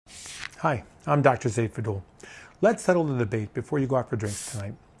Hi, I'm Dr. Zaid Fadul. Let's settle the debate before you go out for drinks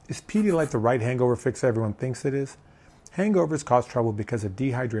tonight. Is Pedialyte the right hangover fix everyone thinks it is? Hangovers cause trouble because of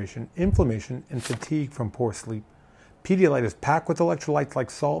dehydration, inflammation, and fatigue from poor sleep. Pedialyte is packed with electrolytes like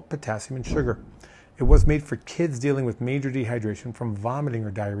salt, potassium, and sugar. It was made for kids dealing with major dehydration from vomiting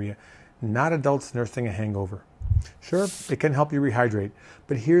or diarrhea, not adults nursing a hangover. Sure, it can help you rehydrate,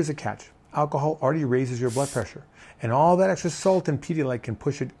 but here's a catch. Alcohol already raises your blood pressure, and all that extra salt in Pedialyte can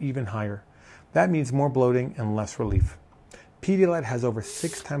push it even higher. That means more bloating and less relief. Pedialyte has over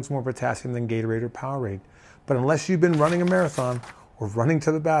 6 times more potassium than Gatorade or Powerade, but unless you've been running a marathon or running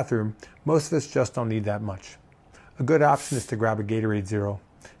to the bathroom, most of us just don't need that much. A good option is to grab a Gatorade Zero.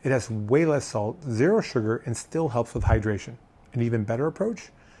 It has way less salt, zero sugar, and still helps with hydration. An even better approach?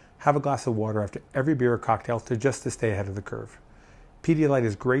 Have a glass of water after every beer or cocktail to stay ahead of the curve. Pedialyte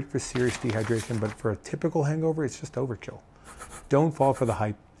is great for serious dehydration, but for a typical hangover, it's just overkill. Don't fall for the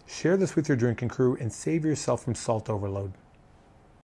hype. Share this with your drinking crew and save yourself from salt overload.